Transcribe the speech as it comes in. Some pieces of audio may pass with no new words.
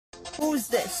Who's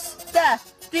this?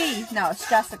 No, it's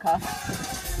Jessica.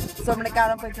 Somebody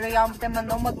got up with the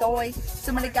toy.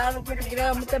 Somebody got up with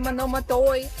the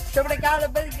toy. Somebody got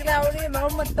up with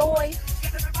the toy.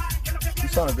 You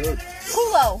sound good.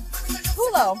 Hulo.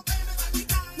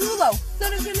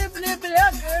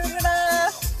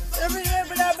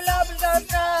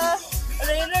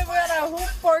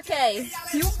 4K.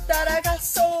 Canta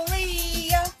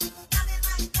gasolina.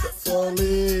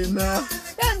 Gasolina.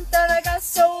 Canta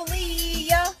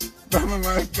gasolina. Dame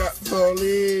más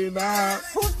gasolina.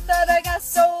 Canta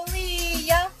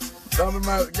gasolina. Dame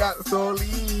más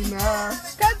gasolina.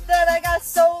 Canta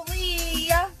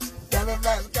gasolina. Dame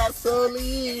más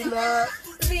gasolina.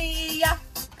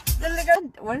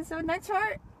 What is the next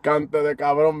part? Cante de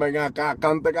cabrón, ven acá.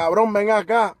 Cante cabrón, ven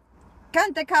acá.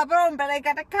 Cante cabrón, ven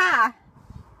acá.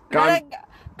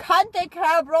 Cante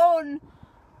cabrón,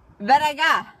 ven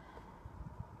acá.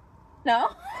 No?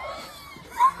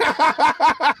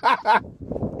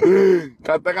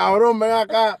 Cante cabrón, ven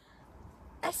acá.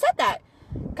 I said that.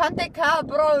 Cante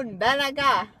cabrón, ven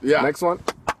acá. Yeah. Next one.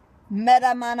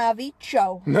 Mera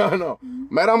mamavicho. No.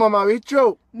 Mera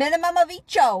mamabicho. Mera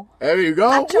mamavicho. There you go.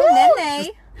 Acho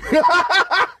nene.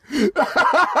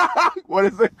 What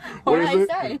is it? What did I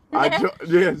say?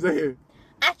 Yeah, say it.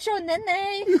 Acho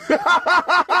nene.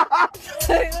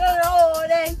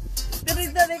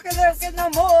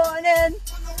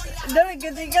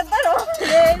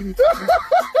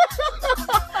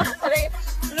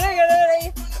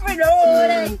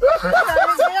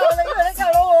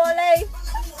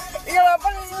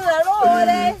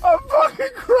 I'm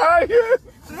fucking crying.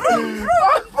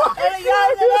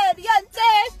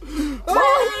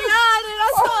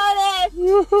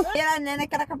 Mira, nene,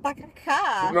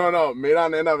 acá. No, mira,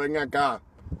 nena, ven acá.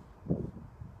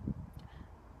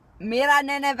 Mira,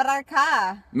 nene, ven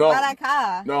acá. No. Ven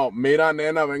acá. No, mira,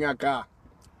 nena, ven acá.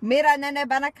 Mira, nene,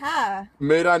 ven acá.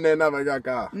 Mira, nena, ven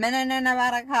acá. Mira, nene,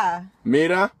 ven acá.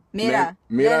 Mira. Mira.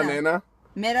 Mira, Nena. nena,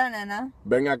 Mira, nena,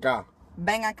 ven acá.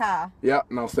 ven acá. Ya,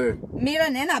 no sé. Mira,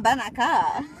 nena, ven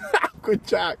acá.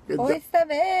 Escucha. Hoy se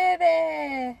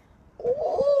bebe.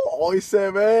 Hoy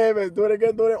se bebe. ¿Tú eres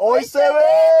qué? Hoy se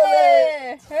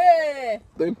bebe.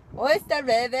 Sí. Hoy se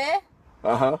bebe.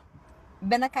 Ajá.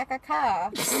 Ven acá,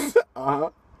 acá.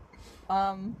 Ajá.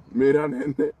 Mira,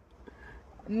 nene.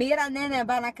 Mira, nene,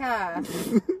 ven acá.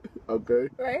 Okay.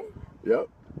 Right? Yep.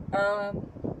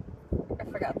 I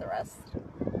forgot the rest.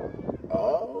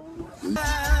 Oh.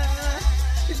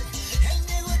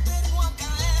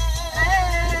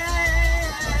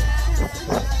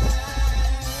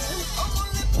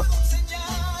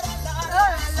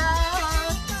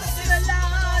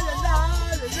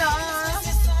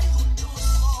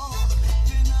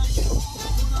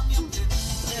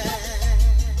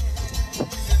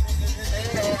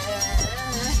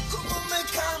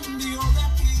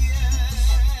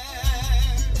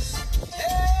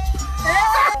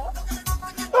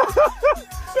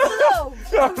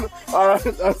 All right,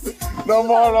 that's it. No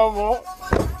more.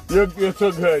 You're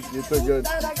too good. You're too good.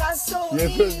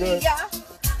 You're too good.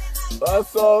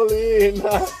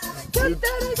 Gasolina.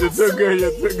 You're too good.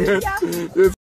 You're too good.